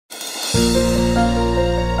Bu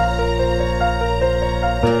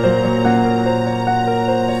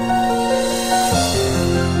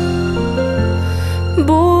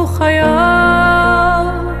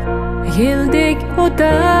hayot yeldek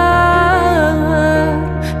o'tar,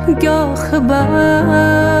 goh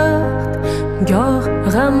baxt, goh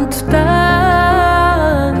g'am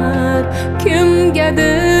tutar.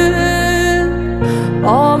 Kimgadir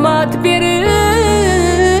omad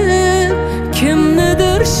berib,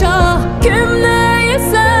 kimnidir shoh, kimni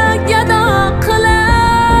esa gado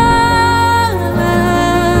qilar.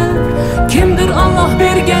 Kimdir Alloh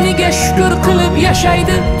berganiga shukr qilib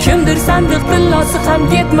yashaydi, kimdir sandiq tillosi ham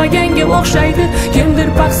yetmaganga o'xshaydi. Kimdir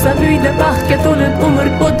paxsa uyda baxtga to'lib umr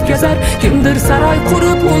o'tkazar, kimdir saroy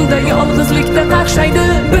qurib unda yolg'izlikda qaqshaydi.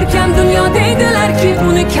 Bir kam dunyo deydilarki,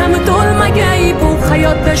 uni kami to'lmagay. Bu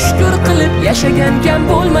hayotda shukr qilib yashagan kam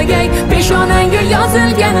bo'lmagay. Peshonangga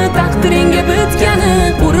yozilgani, taqdiringga bitgani,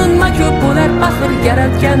 urinma ko'p bo'lar axir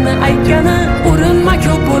yaratganni aytgani. Urinma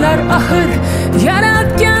ko'p bo'lar axir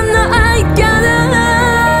yaratganni aytgani.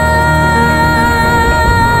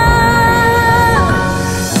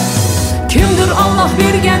 Kimdir Alloh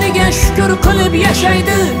berganiga shukr qilib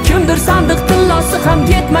yashaydi, kimdir sandiq tillosi ham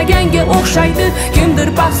yetmaganga o'xshaydi. Kimdir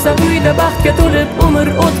paxsa uyda baxtga to'lib umr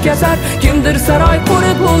o'tkazar, kimdir saroy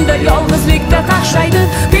qurib unda yolg'izlikda qaqshaydi.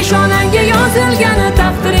 Peshonangga yozilgani,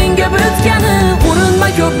 taqdiringga bitgani, urinma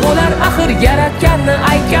ko'p bo'lar axir yaratganni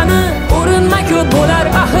aytgani. Urinma ko'p bo'lar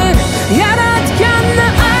axir yaratganni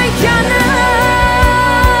aytgani.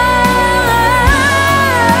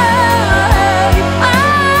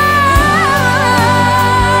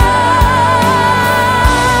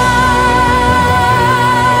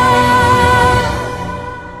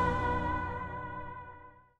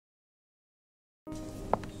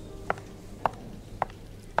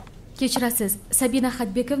 Kechirasiz, Sabina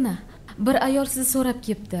Xatbekovna. Bir ayol sizni so'rab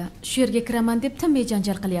kelibdi. Shu yerga kiraman deb tinmay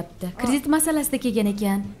janjal qilyapti. Kredit masalasida kelgan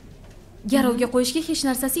ekan. Garovga qo'yishga hech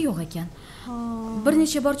narsasi yo'q ekan. Bir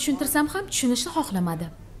necha bor tushuntirsam ham tushunishni xohlamadi.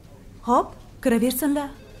 Xo'p, kiraversinlar.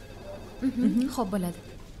 Xo'p bo'ladi.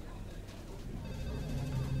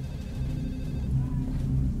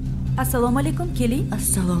 Assalomu alaykum, keling.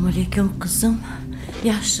 Assalomu alaykum qizim.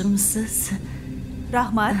 Yaxshimisiz?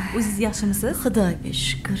 Rahmat, o'zingiz yaxshimisiz? Xudoga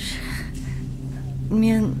shukr.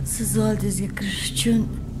 Men siz oldingizga kirish uchun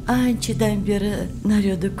anchadan beri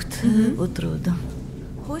naryoqda kutib o'tirdim.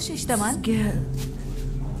 Xo'sh, eshitaman.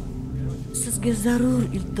 Sizga zarur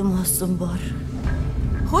iltimosim bor.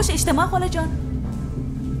 Xo'sh, eshitaman xolajon.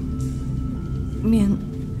 Men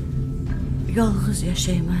yolg'iz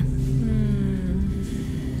yashayman.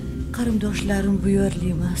 Qarindoshlarim bu yerda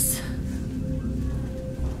emas.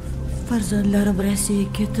 Farzandlarim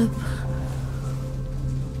Rossiyaga ketib,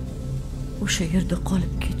 o'sha yerda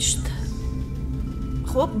qolib ketishdi.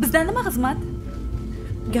 Xo'p, bizdan nima xizmat?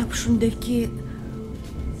 Gap shundaki,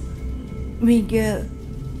 menga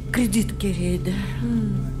kredit kerak edi.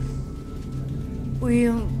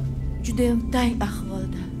 Uyim juda ham tang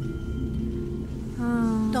ahvolda.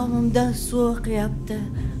 Tomimdan suv oqyapti.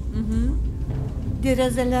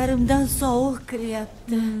 Derazalarimdan sovuq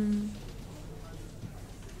kiryapti.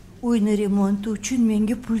 Uyni remonti uchun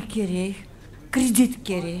menga pul kerak, kredit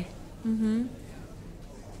kerak.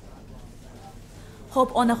 Xo'p,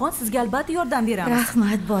 onaxon, sizga albatta yordam beramiz.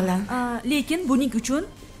 Rahmat bolam. Lekin buning uchun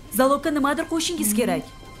zalogga nimadir qo'shishingiz kerak.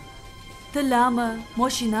 Tillami,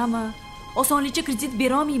 mashinami, osonlikcha kredit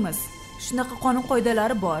bera olmaymiz. Shunaqa qonun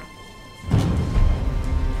qoidalari bor.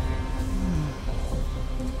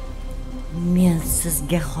 Men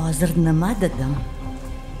sizga hozir nima dedim?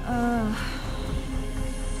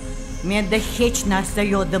 Menda hech narsa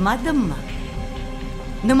yo'q demadimmi?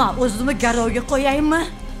 Nima, o'zimni garovga qo'yaymi?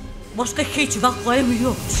 Boshqa hech vaqoim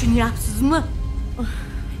yo'q, tushunyapsizmi?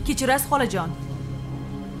 Kechirasiz xolajon.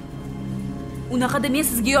 Unaqada men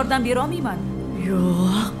sizga yordam bera olmayman.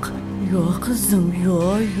 Yo'q, yo'q qizim,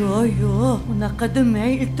 yo'q. Unaqa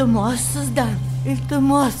demang, iltimos sizdan,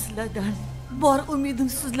 iltimos sizlardan. Bor umidim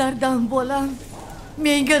sizlardan bolam.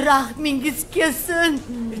 Menga rahmingiz kelsin.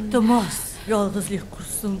 Iltimos, yolg'izlik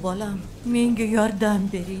qursin bolam. Menga yordam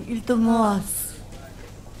bering, iltimos.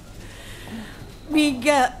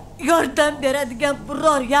 Menga yordam beradigan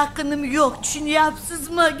biror yaqinim yo'q,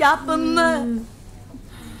 tushunyapsizmi gapimni?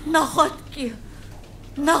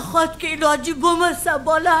 Nahotki iloji bo'lmasa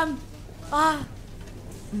bolam.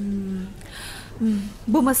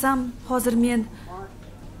 Bo'lmasam, hozir men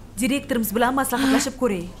direktorimiz bilan maslahatlashib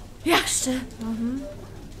ko'ray. Yaxshi.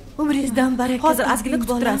 Umringizdan baraka. Hozir ozgina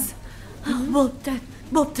kutib turasiz.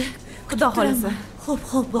 Bo'pti. Xudo xolasa.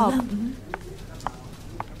 Xo'p, bolam.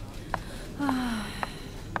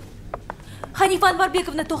 Hanifa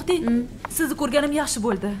Anvarbekovna to'xting. Sizni ko'rganim yaxshi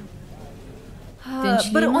bo'ldi.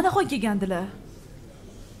 Bir onaxon kelgandilar.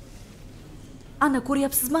 Ana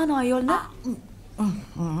ko'ryapsizmi ana ayolni?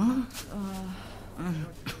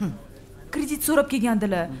 Kredit so'rab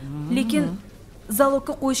kelgandilar. Lekin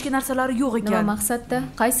zalogga qo'yishga narsalari yo'q ekan. Nima maqsadda?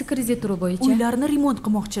 Qaysi kredit turi bo'yicha? Uylarni remont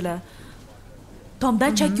qilmoqchilar.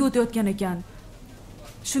 Tomdan chakka o'tayotgan ekan.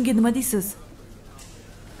 Shunga nima deysiz?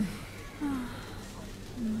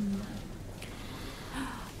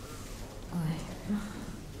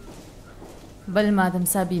 Bilmadim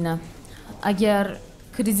Sabina. Agar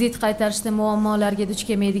kredit qaytarishda muammolarga duch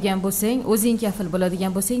kelmaydigan bo'lsang, o'zing kafil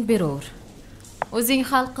bo'ladigan bo'lsang, beraver. O'zing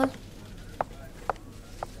hal qil.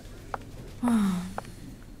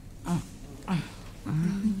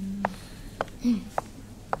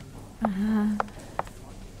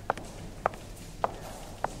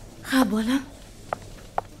 Ha bolam.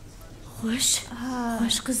 Xo'sh.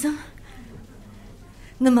 Xo'sh qizim.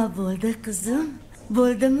 Nima bo'ldi qizim?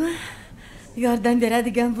 Bo'ldimi? Yordam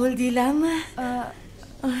beradigan bo'ldinglarmi?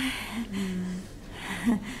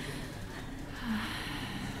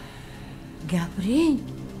 Gapiring.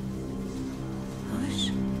 Xo'sh.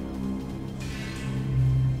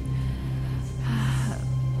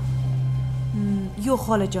 Yo'q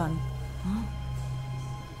xolajon.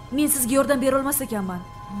 Men sizga yordam bera olmas ekanman.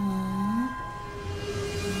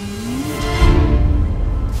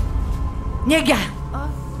 Nega?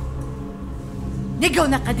 Nega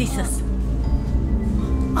unaqa deysiz?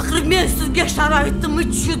 Axir men sizga sharoitimni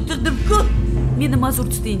tushuntirdim-ku. Meni ma'zur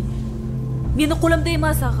tuting. Meni qo'limda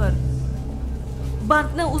emas axir.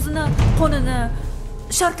 Bankning o'zini qonuni,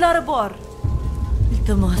 shartlari bor.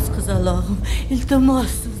 Iltimos qizalog'im,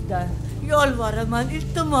 iltimos sizdan. Yolvoraman,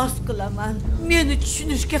 iltimos qilaman. Meni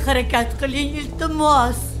tushunishga harakat qiling,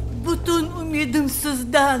 iltimos. Butun umidim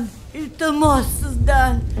sizdan. Iltimos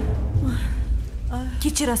sizdan.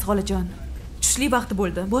 Kechirasiz xolajon. Tushli vaqti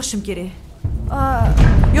bo'ldi. Boshim kerak.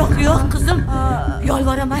 Yo'q, yo'q qizim.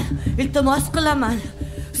 Yolvoraman, iltimos qilaman.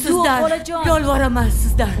 Sizdan. Yolvoraman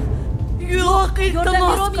sizdan. Yo'q,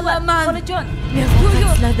 iltimos qilaman. Xolajon. Men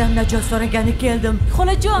sizlardan najot so'ragani keldim.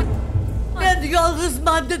 Xolajon. Men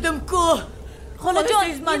yolg'izman dedim-ku. Xolajon,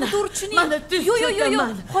 meni to'g'ri tushuning. Yo'q.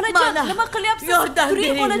 Xolajon, nima qilyapsiz? Yordam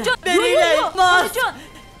turing xolajon. Yo'q, xolajon.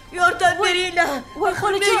 Yordam beringlar. Voy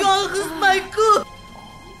xolajon. Men yolg'izman-ku.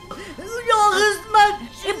 Yolg'izman.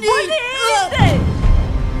 Bo'ldi endi.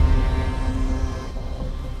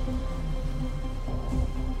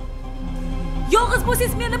 Yolg'iz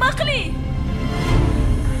bo'lsangiz men nima qilay?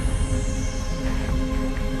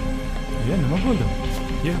 Nima bo'ldi?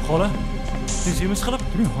 Xola, tinchligimiz qilib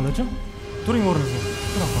turing xolajon. Turing o'rningizda.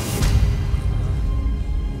 Turing xola.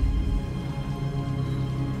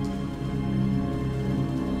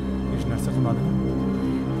 Hech narsa qilmadimi?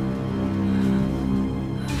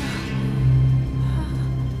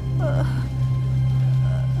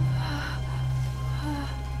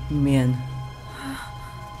 Men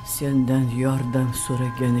sendan yordam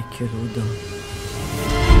so'ragani keldim.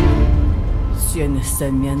 Sen esa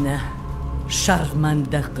meni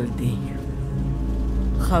sharmanda qilding.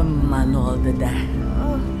 Hammani oldida.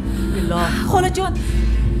 Iloh. Xolajon.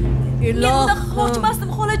 Men unda qilmoqchi emasdim,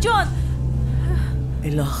 xolajon.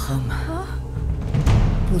 Ilohim.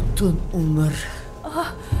 Butun umr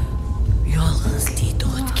yolg'izlikda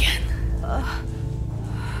o'tgan.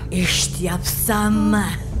 Eshityapsanmi?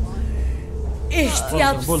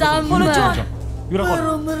 Xolajon. Yura qol. Bir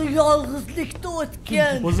umr yolg'izlikda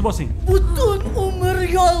o'tgan. O'zi bosing. Butun umr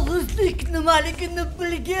yolg'izlik nimaligini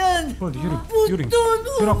bilgan. Yuring. Butun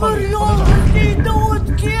umr yolg'izlikda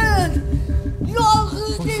o'tgan.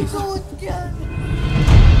 Yolg'izlikda o'tgan.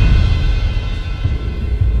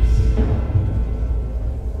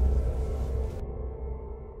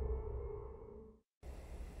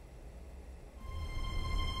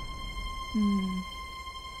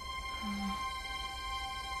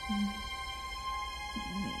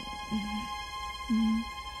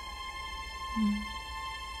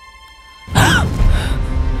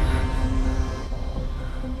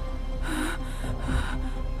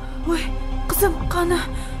 Voy, qizim qani?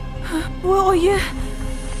 Voy, oyi.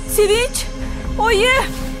 Sevinch, oyi.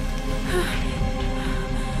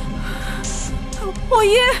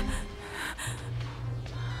 Oyi.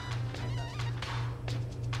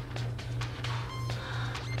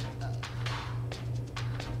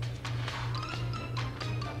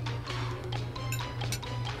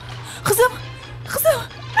 Qizim.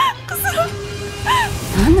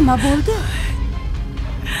 Nima bo'ldi?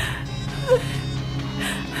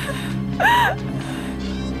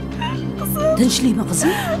 Tinchlikmi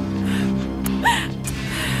qizim?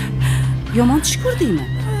 Yomon tush ko'rdingmi?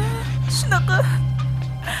 shunaqa.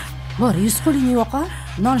 Bor, yuz qo'lingni yo'qa.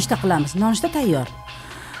 Nonushta qilamiz. Nonushta tayyor.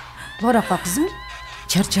 Bor oqa qizim.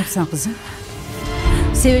 Charchabsan qizim.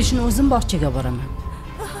 Sevishni o'zim bog'chaga boraman.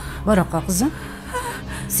 Bor oqa qizim.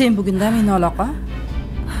 Sen bugundan meni ol oqa.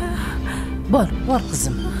 Bor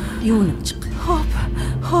qizim. Yuvinib chiq.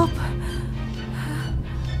 Hop.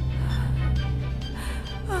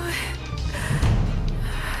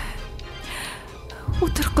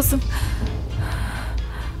 O'tir qizim.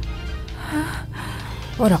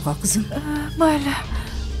 Bor oqa qizim. Mayli.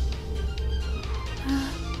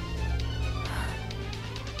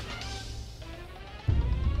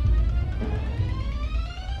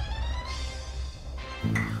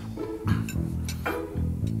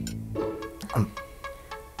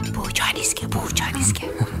 Bu joyingizga.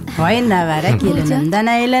 Voy navara kelinimdan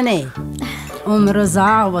aylanay. Umri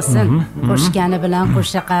uzoq bo'lsin. Qo'shgani bilan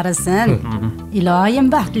qo'sha qarisin. Iloyim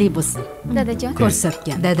baxtli bo'lsin. Dadajon.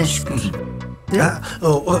 Ko'rsatgan. Dada shukr.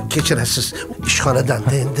 O kechirasiz. Ishxonadan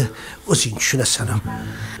endi o'zing tushunasan.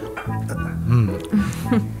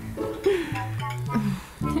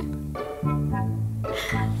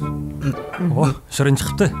 Voh, shirin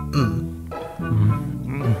chiqibdi.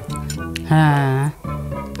 Ha.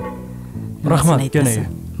 Rahmat, yana.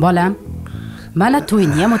 Bolam, mana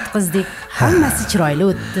to'yni ham o'tkazdik. Hammasi chiroyli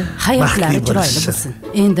o'tdi. Hayotlari chiroyli bo'lsin.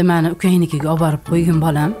 Endi meni ukangnikiga olib borib qo'ygin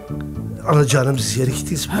bolam. Onajonim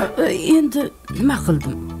zerikdingizmi? Endi nima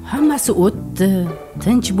qildim? Hammasi o'tdi.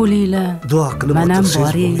 Tinch bo'linglar. Duo qilib o'tirsangiz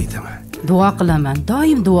bo'lmaydimi? Duo qilaman.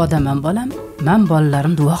 Doim duodaman bolam. Men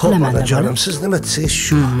bolalarim duo qilaman. Onajonim, siz nima desangiz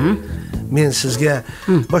shu. Men sizga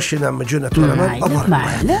mashinamni jo'natib beraman.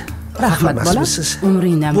 Mayli. Rahmat bolam.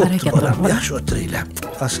 Umringdan baraka bolam. Yaxshi o'tiringlar.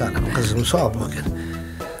 Asalim qizim sog' bo'lgin.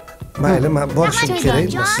 Mayli, men borishim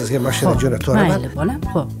kerak. Men sizga mashina jo'natib beraman. Mayli bolam,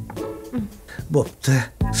 xo'p. Bo'pti.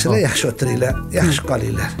 Sizlar yaxshi o'tiringlar, yaxshi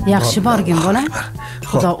qolinglar. Yaxshi borgin bolam.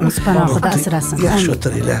 Xudo o'z panohida asrasin. Yaxshi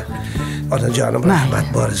o'tiringlar. Onajonim, rahmat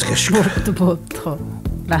boringizga shukr. Bo'pti, xo'p.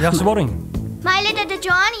 Rahmat. Yaxshi boring. Mayli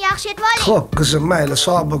dadajon, yaxshi etib oling. Xo'p, qizim, mayli,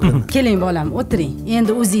 sog' bo'lgin. Keling bolam, o'tiring.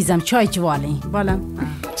 Endi o'zingiz ham choy ichib oling, bolam.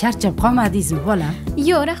 Charchab qolmadingizmi, bolam?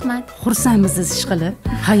 Yo'q, rahmat. Xursandmisiz ishqilib?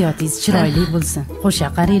 Hayotingiz chiroyli bo'lsin. Qo'sha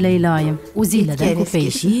qaringlar iloyim. O'zingizlardan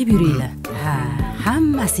ko'payishib yuringlar. Ha,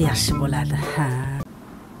 hammasi yaxshi bo'ladi. Ha.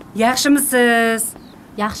 Yaxshimisiz?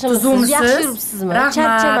 Yaxshimisiz? Yaxshi yuribsizmi?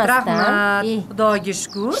 Rahmat. Xudoga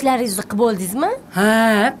shukr. Ishlaringizni qilib bo'ldingizmi? Ha,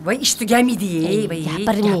 voy ish tugamidi-ey.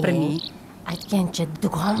 Gapirmang. Aytgancha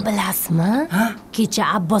do'kon bilasizmi? Kecha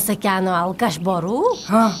Abbos akani alkash bor-u.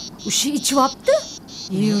 O'sha ichyapti.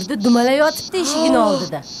 Yerda dumalayotibdi eshigini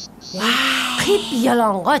oldida. Qip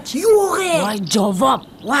yalang'och. Yo'q-e. Voy javob.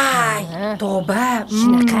 Voy, tavba.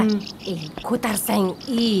 Shunaqa. Ko'tarsang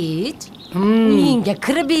ich. Uyingga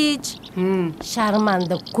kirib ich.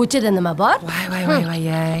 Sharmanda ko'chada nima bor? Voy.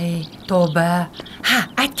 Tavba. Ha,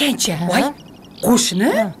 aytgancha. Voy,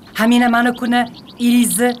 qo'shni. Hamina mana kuni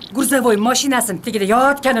Irizni gurzavoy mashinasini tagida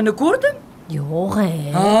yotganini ko'rdim. Yo'q-e.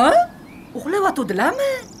 Ha?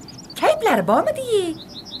 Uxlayotuvdilarmi? Kayflari bormidi?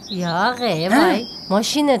 Yo'q-e, voy.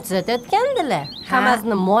 Mashina tuzatayotgandilar.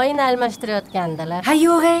 Hammasini moyini almashtirayotgandilar. Ha,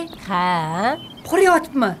 yo'q-e. Ha.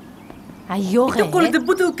 Quriyotibmi? Ha, yo'q-e. Qo'lida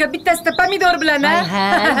butilka, bittasida pomidor bilan, ha?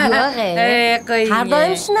 Yo'q-e. Har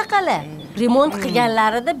doim shunaqalar. Remont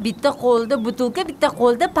qilganlarida bitta qo'lda butilka, bitta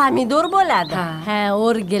qo'lda pomidor bo'ladi. Ha,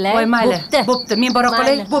 o'rgilay. Voy, mayli. Bo'pti, men bora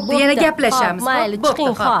qolay. Bo'pti, yana gaplashamiz. Mayli,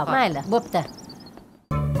 chiqing, xo'p. Mayli, bo'pti.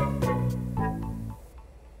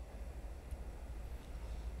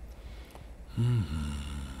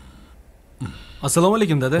 Assalomu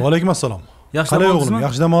alaykum dada. Va alaykum assalom. Yaxshi Qalay o'g'lim,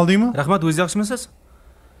 yaxshi dam oldingmi? Rahmat, o'zingiz yaxshimisiz?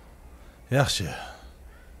 Yaxshi.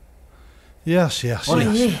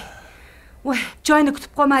 Voy, choyni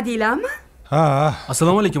kutib qolmadinglarmi? Ha.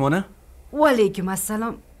 Assalomu alaykum ona. Va alaykum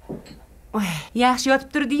assalom. Voy, yaxshi yotib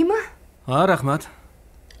turdingmi? Ha, rahmat.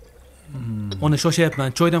 Ona shoshyapman,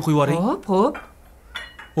 choydan quyib yuboring. Xo'p.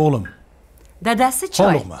 O'g'lim. Dadasi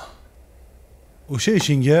choy. Xo'pmi? O'sha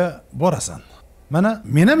ishingga borasan. Mana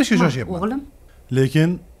men ham ishga shoshyapman. O'g'lim. Lekin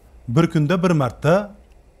bir kunda bir marta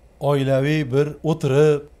oilaviy bir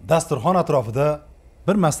o'tirib, dasturxon atrofida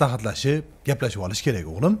bir maslahatlashib, gaplashib olish kerak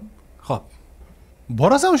o'g'lim. Xo'p.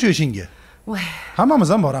 Borasan o'sha ishingga? Voy. Hammamiz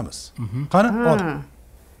ham boramiz. Qani, ol.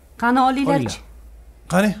 Qani olinglar-chi.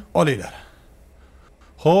 Qani, olinglar.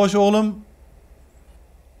 Xo'sh o'g'lim.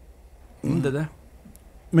 Dada.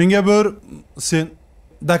 Menga bir sen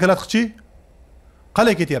dakalat qilchi.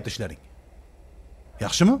 Qalay ketyapti ishlaring?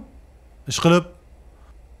 Yaxshimi? Ish qilib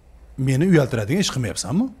meni uyaltiradigan ish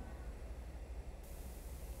qilmayapsanmi?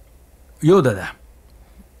 Yo'q dada.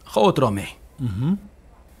 Xavotir olmang.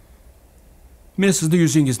 Men sizni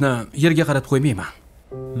yuzingizni yerga qarab qo'ymayman.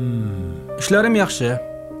 Ishlarim yaxshi.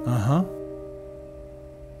 Aha.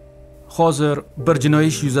 Hozir bir jinoiy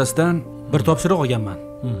ish yuzasidan bir topshiriq olganman.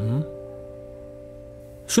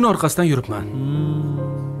 Shuni orqasidan yuribman.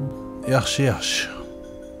 Yaxshi, yaxshi.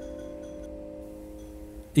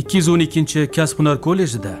 212 Kasb-hunar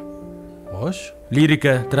kollejida Xo'sh,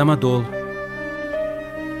 lirika, tramadol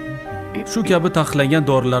shu kabi taqiqlangan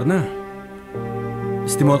dorilarni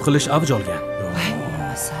iste'mol qilish avj olgan.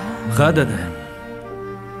 Ha, dada.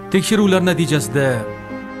 Tekshiruvlar natijasida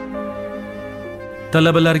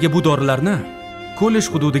talabalarga bu dorilarni kollej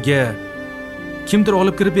hududiga kimdir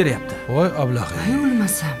olib kirib beryapti. voy ablahi.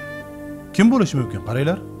 O'lmasam. Kim bo'lishi mumkin?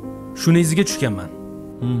 Qaranglar. Shuni iziga tushganman.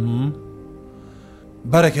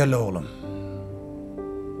 Barakalla o'g'lim.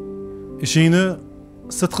 Ishingni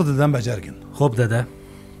sidqi dildan bajargin. Xo'p, dada.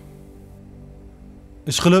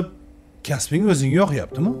 Ish qilib kasbing o'zingga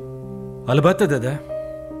yoqyaptimi? Albatta, dada.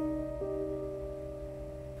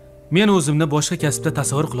 Men o'zimni boshqa kasbda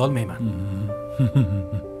tasavvur qila olmayman.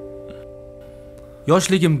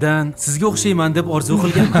 Yoshligimdan sizga o'xshayman deb orzu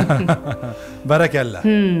qilganman. Barakalla.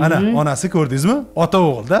 Ana, onasi ko'rdingizmi? Ota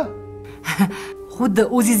o'g'ilda. Xuddi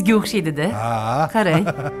o'zingizga o'xshaydi-da. Ha. Qarang.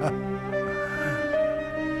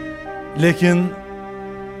 Lekin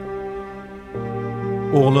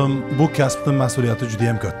o'g'lim, bu kasbning mas'uliyati juda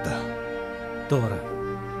ham katta. To'g'ri.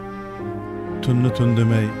 Tunni tun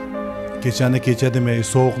demay, kechani kecha demay,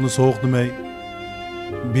 sovuqni sovuq demay,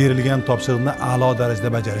 berilgan topshiriqni a'lo darajada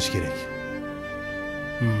bajarish kerak.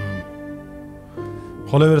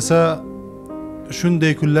 Qolaversa,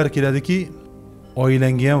 shunday kunlar keladiki,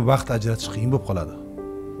 oilangga ham vaqt ajratish qiyin bo'lib qoladi.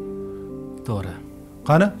 To'g'ri.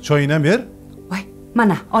 Qani, choyingni ham ber. Voy,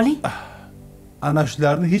 mana, oling. Ana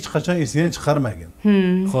shularni hech qachon esingdan chiqarmagin.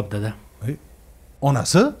 Xo'p, dada.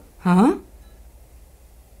 Onasi? Ha?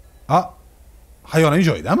 Hayoning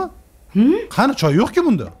joyidami? Qani, choy yo'q-ku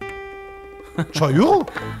bunda? Choy yo'q.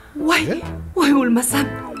 Voy, o'lmasam.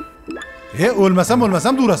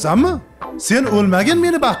 O'lmasam durasanmi? Sen o'lmagin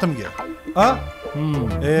meni baxtimga.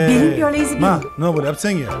 Bering piyolangizni bering. Nima bo'lyapti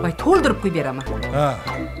senga? Voy, to'ldirib qo'yib beraman.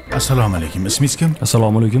 Assalomu alaykum. Ismingiz kim?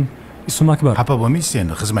 Assalomu alaykum. Ismim Akbar. Xafa bo'lmaysiz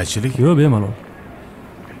endi, xizmatchilik? Yo'q, bemalol.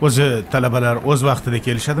 O'zi talabalar o'z vaqtida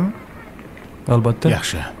kelishadimi? Albatta.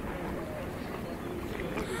 Yaxshi.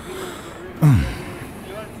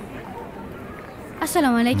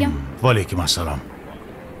 Assalomu alaykum. Va alaykum assalom.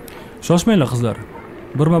 Shoshmanglar qizlar.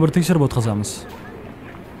 Birma-bir tekshirib o'tkazamiz.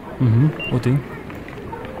 O'ting.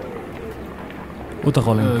 O'ta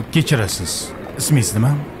qoling. Kechirasiz. Ismingiz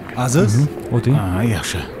nima? Aziz. O'ting.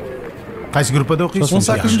 Yaxshi. Qaysi guruhda o'qiysiz?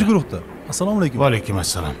 18-guruhda. Assalomu alaykum. Va alaykum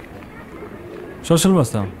assalom.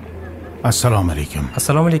 Shoshilmasdan. Assalomu alaykum.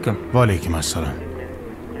 Assalomu alaykum. Va alaykum assalom.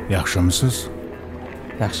 Yaxshimisiz?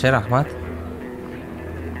 Yaxshi, rahmat.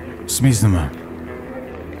 Ismingiz nima?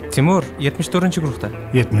 Timur, 74-guruhda.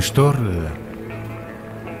 74.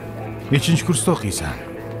 Nechinchi kursda o'qiysan?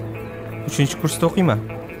 3-kursda o'qiyman.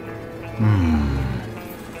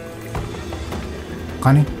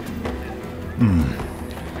 Qani?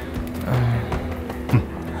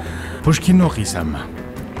 Pushkinni o'qiysanmi?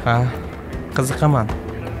 Ha, qiziqaman.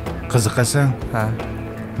 Qiziqasan? Ha.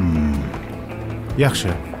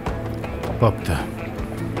 Yaxshi. Bo'pti.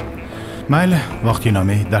 Mayli, vaqting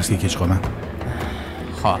olmay, darsga kech qolma.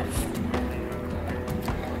 Xo'p.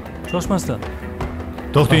 Shoshmasdan.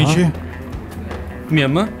 To'xtaychi.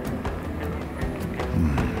 Menmi?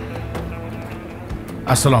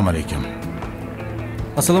 Assalomu alaykum.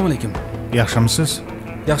 Assalomu alaykum. Yaxshimisiz?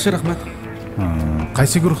 Yaxshi, rahmat.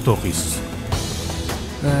 Qaysi guruhda o'qiysiz?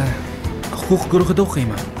 Huquq guruhida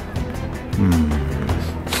o'qiyman.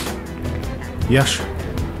 Yaxshi.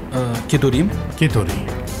 Ketaveraymi? Ketavering.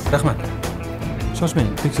 Rahmat. Shoshmang,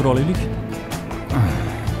 tekshirib olaylik.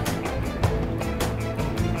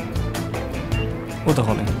 O'ta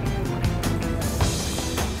qoling.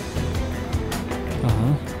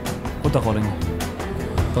 O'ta qoling.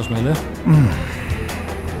 Shoshmanglar.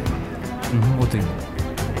 O'ting.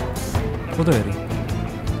 O'tavering.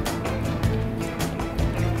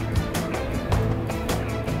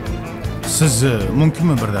 Siz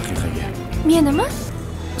mumkinmi bir daqiqaga? Menimi?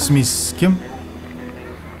 Ismingiz kim?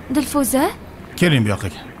 Dilfuza. Keling bu yoqqa.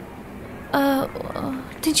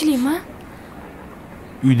 Tinchlikmi?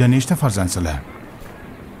 Uyda nechta farzandsizlar?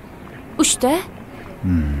 3 ta.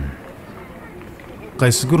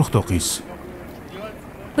 Qaysi guruhda o'qiysiz?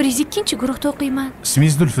 102-guruhda o'qiyman.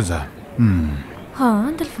 Ismingiz Dilfuza. Ha,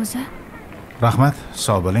 Dilfuza. Rahmat,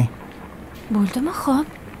 sog' bo'ling. Bo'ldimi? Xo'p.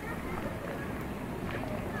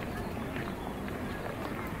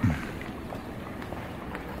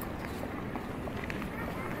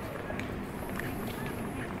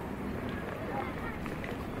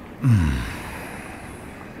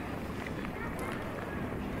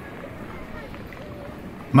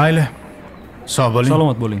 Mayli. Sog' bo'ling.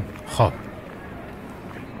 Salomat bo'ling. Xo'p.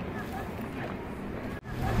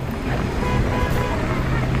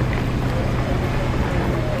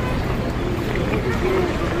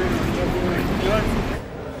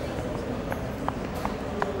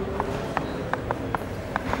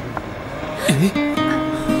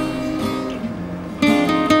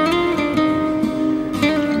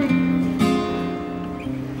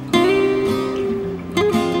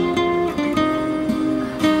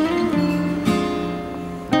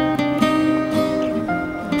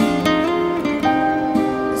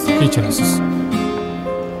 Kechirasiz.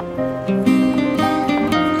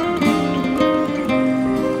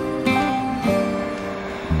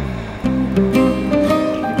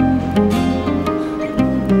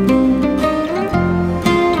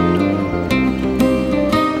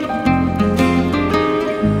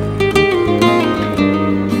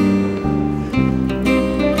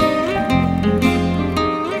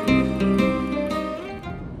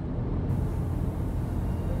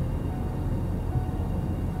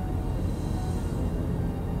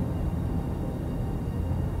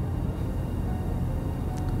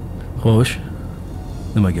 Xo'sh,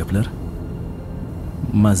 nima gaplar?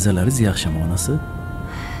 Mazzalaringiz yaxshimi onasi?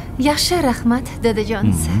 Yaxshi, rahmat,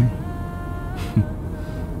 dadajonisi.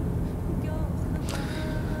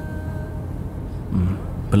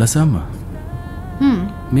 Bilasanmi?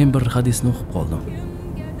 Men bir hadisni o'qib qoldim.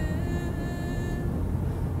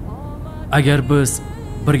 Agar biz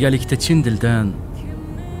birgalikda chin dildan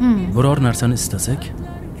biror narsani istasak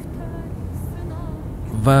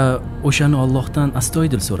va o'shani Allohdan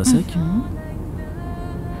astoydil so'rasak,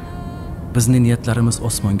 bizning niyatlarimiz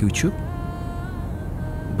osmonga uchib,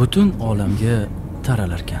 butun olamga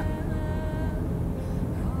taralar ekan.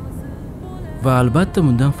 Va albatta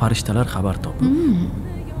bundan farishtalar xabar topib,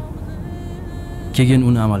 keyin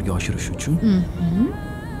uni amalga oshirish uchun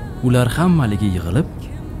ular hammaligi yig'ilib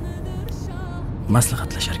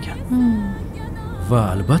maslahatlashar ekan. Va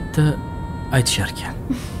albatta aytishar ekan.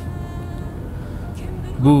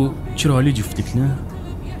 Bu chiroyli juftlikni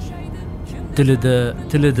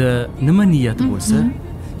tilida nima niyati bo'lsa,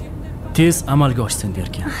 tez amalga oshsin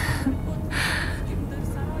derkan.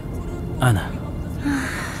 Ana.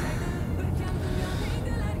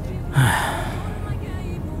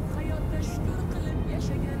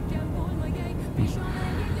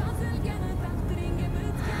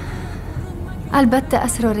 Albatta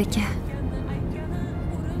Asror aka.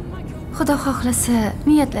 Xudo xohlasa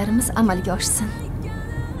niyatlarimiz amalga oshsin.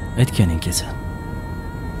 Aytganing kelsa.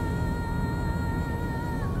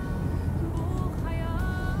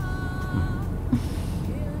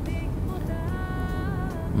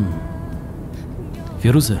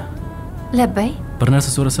 Feruza. Labbay. Bir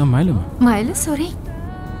narsa so'rasam maylimi? Mayli, so'ring.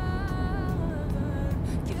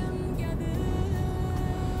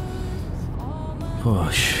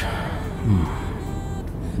 Xo'sh.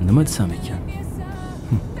 Nima desam ekan?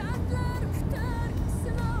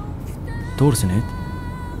 To'g'risini ayt.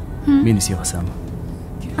 Meni sevasanmi?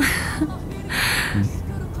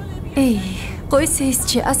 Ey,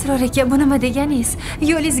 qo'ysangizchi, Asror aka, bu nima deganingiz?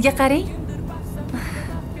 Yo'lingizga qarang.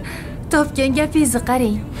 Topgan gapingizni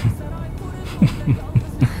qarang.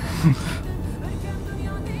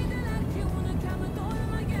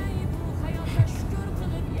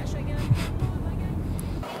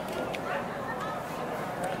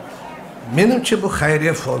 Menimcha bu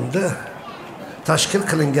xayriya fondi tashkil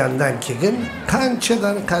qilingandan keyin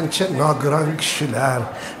qanchadan qancha nogiron kishilar,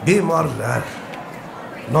 bemorlar,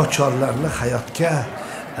 nochorlarni hayotga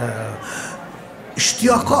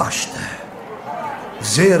ishtiyoqi oshdi.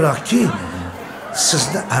 Zeroki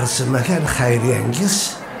sizni arzimagan xayriyangiz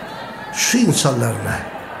shu insonlarni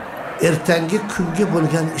ertangi kunga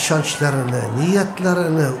bo'lgan ishonchlarini,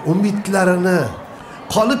 niyatlarini, umidlarini,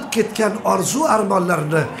 qolib ketgan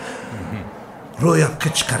orzu-armonlarini ro'yobga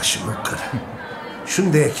chiqarishi mumkin.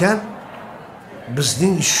 Shunday ekan,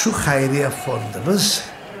 bizning shu xayriya fondimiz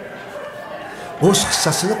o'z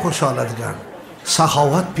hissasini qo'sha oladigan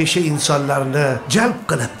saxovat pesha insonlarni jalb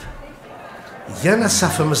qilib, yana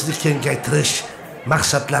safimizni kengaytirish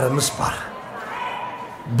maqsadlarimiz bor.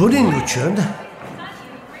 Buning uchun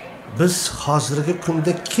biz hozirgi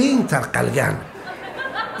kunda keng tarqalgan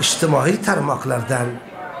ijtimoiy tarmoqlardan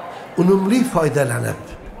unumli foydalanib,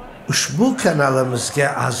 ushbu kanalimizga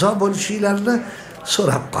a'zo bo'lishinglarni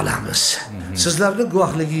so'rab qolamiz. Sizlarning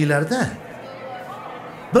guvohliginglarda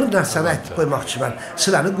bir narsani aytib qo'ymoqchiman.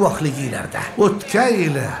 Sizlarning guvohliginglarda o'tgan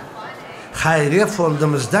yili xayriya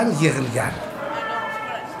fondimizdan yig'ilgan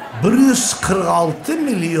 146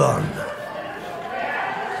 million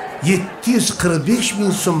 745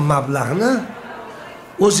 ming so'm mablag'ni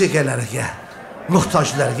o'z egalariga,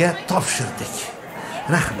 muhtojlarga topshirdik.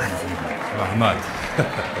 Rahmat. Rahmat.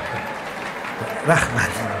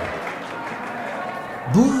 Rahmat.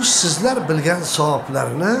 Bu sizlar bilgan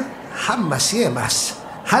savoblarni hammasi emas.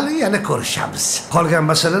 Hali yana ko'rishamiz. Qolgan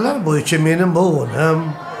masalalar bo'yicha mening o'g'lim,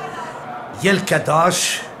 yelkadosh,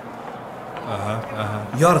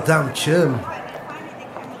 yordamchim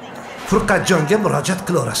Furqatjonga murojaat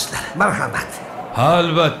qilaverasizlar. Marhamat.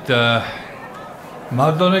 Albatta.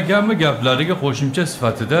 Mardon akamning gaplariga qo'shimcha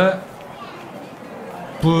sifatida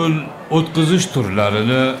pul o'tkazish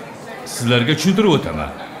turlarini sizlarga tushuntirib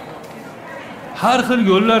o'taman. Har xil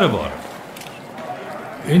yo'llari bor.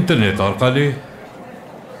 Internet orqali,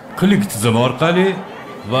 klik tizimi orqali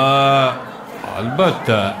va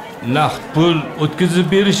albatta naqd pul o'tkazib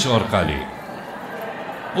berish orqali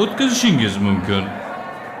o'tkazishingiz mumkin.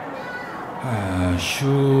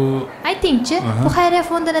 Shu aytingchi, bu xayriya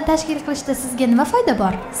fondini tashkil qilishda sizga nima foyda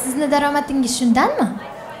bor? Sizni daromadingiz shundanmi?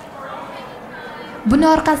 Buni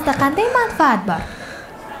orqasida qanday manfaat bor?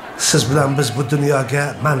 Siz bilan biz bu dunyoga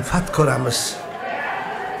manfaat ko'ramiz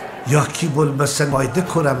yoki bo'lmasa foyda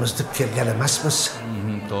ko'ramiz deb kelgan emasmiz.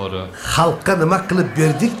 To'g'ri. Xalqqa nima qilib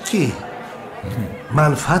berdikki,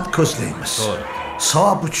 manfaat ko'zlaymiz. To'g'ri.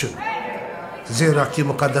 Savob uchun. Zeroki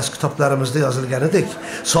muqaddas kitoblarimizda yozilganidek,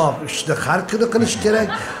 savob ishni har kuni qilish kerak,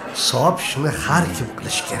 savob ishni har kim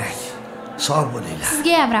qilish kerak. Sog' bo'linglar.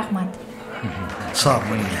 Sizga ham rahmat. Sog'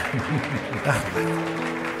 bo'linglar. Rahmat.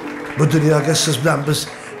 Bu dunyoga siz bilan biz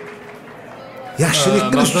yaxshilik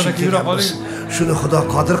qilish uchun kelganmiz. Shuni Xudo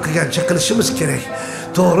qodir qilgancha qilishimiz kerak.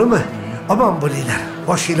 To'g'rimi? Omon bo'linglar.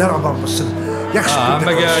 Boshinglar omon bo'lsin. Yaxshi kunda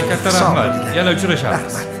hammaga katta rahmat. Yana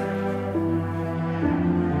uchrashamiz.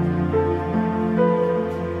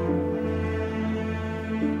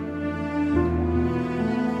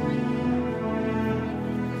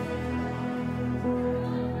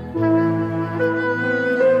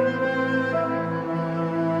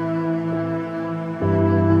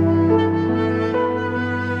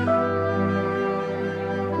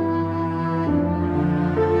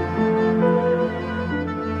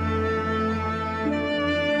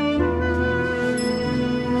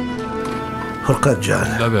 Furqatjon,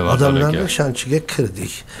 odamlarning ishonchiga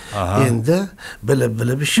kirdik. Endi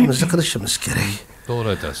bilib ishimizni qilishimiz kerak. To'g'ri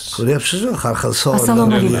aytasiz. Ko'ryapsiz-ku, har xil savollar.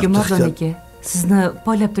 Assalomu alaykum, Mardon aka. Sizni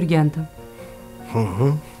poylab turgandim.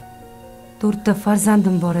 4 ta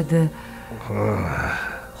farzandim bor edi.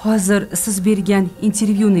 Hozir siz bergan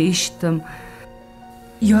intervyuni eshitdim.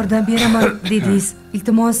 Yordam beraman dedingiz.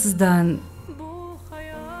 Iltimos sizdan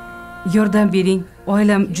yordam bering.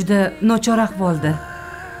 Oilam juda nochor ahvolda.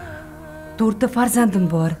 4 ta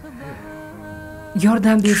farzandim bor.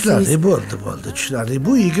 Yordam bersangiz. Tushunarli bo'ldi, tushunarli.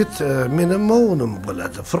 Bu yigit mening o'g'lim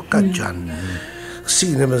bo'ladi, Furqatjon.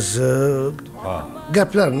 Singlimiz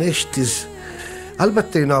gaplarini eshitdingiz.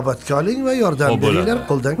 Albatta inobatga oling va yordam beringlar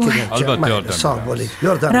qo'ldan kelgancha. Albatta yordam. Sog' bo'ling.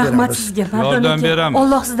 Yordam beramiz. Rahmat sizga, Yordam beramiz.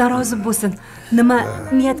 Alloh sizdan rozi bo'lsin. Nima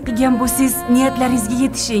niyat qilgan bo'lsangiz, niyatlaringizga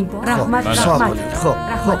yetishing. Rahmat, Sog' rahmat. bo'ling.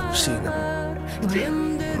 Xo'p, singlim.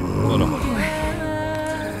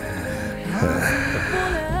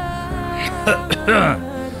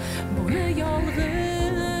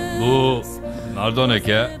 Bu Mardon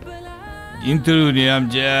aka intervyuni ham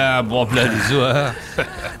bopladingiz va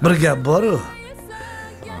bir gap bor-ku.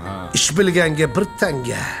 Ish bilganga 1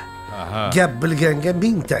 tanga, gap bilganga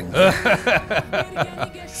 1000 tanga.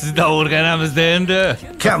 Sizdan o'rganamizda endi.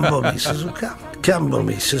 Kam bo'lmaysiz, kam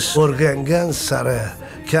bo'lmaysiz. O'rgangan sari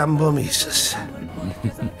kam bo'lmaysiz.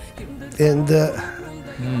 Endi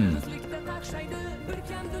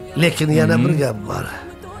lekin yana bir gap bor.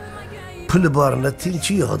 Puli borni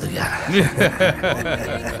tinchi yo'q degan.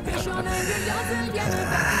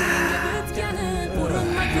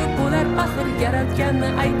 Axir yaratganni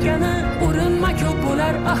aytgani, urinma ko'p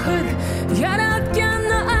bo'lar axir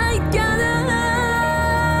yaratganni aytgani.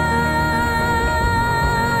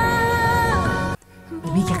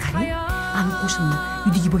 Nimaga qarang? Ani qo'shimni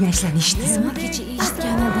uydagi bo'lgan ishlarni eshitdingizmi? Kecha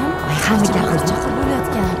eshitgan edim. Hamma gapirdi.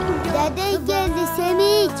 Bo'layotgan. Dadang keldi,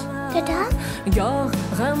 Semich. Dada? Goh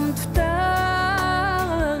g'am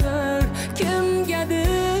tutar kimgadir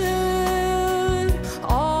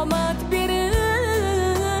omad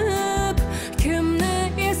berib, kimni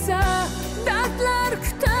esa dardlar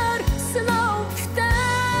kutar, sinov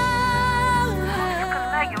kutar.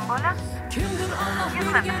 Qilmagin bolam. Kimdir Alloh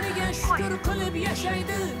berganiga shukr qilib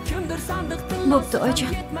yashaydi, kimdir sandiqda. Bo'pti,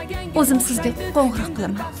 oyijon. O'zim sizga qo'ng'iroq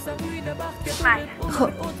qilaman.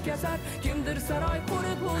 Xo'p.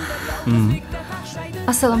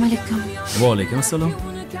 Assalomu alaykum. Va alaykum assalom.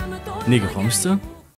 Nega xomishsan?